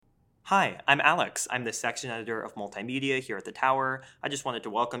Hi, I'm Alex. I'm the section editor of multimedia here at the Tower. I just wanted to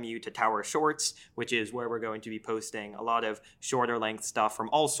welcome you to Tower Shorts, which is where we're going to be posting a lot of shorter length stuff from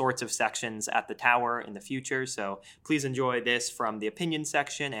all sorts of sections at the Tower in the future. So please enjoy this from the opinion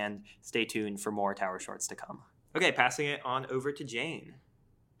section and stay tuned for more Tower Shorts to come. Okay, passing it on over to Jane.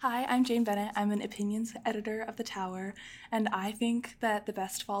 Hi, I'm Jane Bennett. I'm an opinions editor of the Tower, and I think that the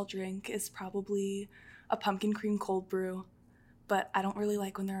best fall drink is probably a pumpkin cream cold brew. But I don't really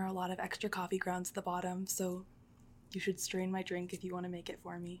like when there are a lot of extra coffee grounds at the bottom, so you should strain my drink if you want to make it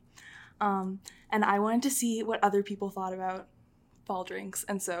for me. And I wanted to see what other people thought about fall drinks,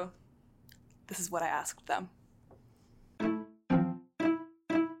 and so this is what I asked them.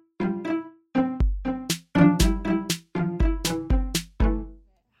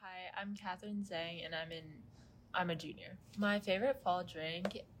 Hi, I'm Catherine Zhang, and I'm a junior. My favorite fall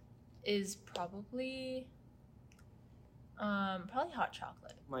drink is probably hot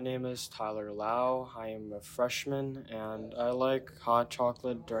chocolate. My name is Tyler Lau. I am a freshman, and I like hot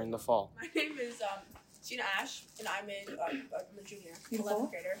chocolate during the fall. My name is Gina Ash, and I'm a junior, Beautiful. 11th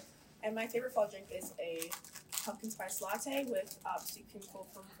grader. And my favorite fall drink is a pumpkin spice latte with sweet cream cold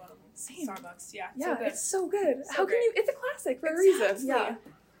foam from Starbucks. Yeah, Yeah, so good. it's so good. So How can great. you? It's a classic for a reason. Exactly.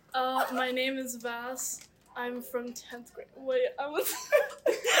 Yeah. My name is Vass. I'm from 10th grade. Wait, I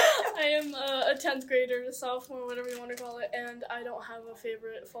am a 10th grader, a sophomore, whatever you want to call it, and I don't have a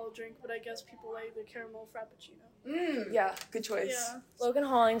favorite fall drink, but I guess people like the caramel frappuccino. Yeah, good choice. Yeah. Logan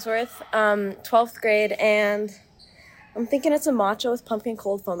Hollingsworth, 12th grade, and I'm thinking it's a matcha with pumpkin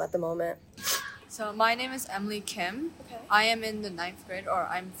cold foam at the moment. So my name is Emily Kim. Okay. I am in the 9th grade, or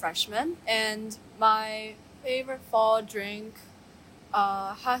I'm freshman, and my favorite fall drink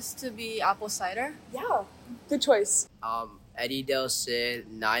has to be apple cider. Yeah, good choice. Eddie Del Cid,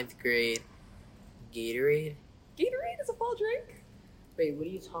 9th grade, Gatorade. Gatorade is a fall drink. Wait, what are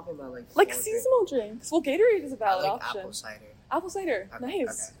you talking about? Like fall seasonal drinks. Well, Gatorade is a drink? valid I like option. apple cider. Apple cider. Okay,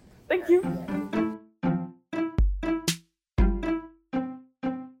 Nice. okay. Thank you.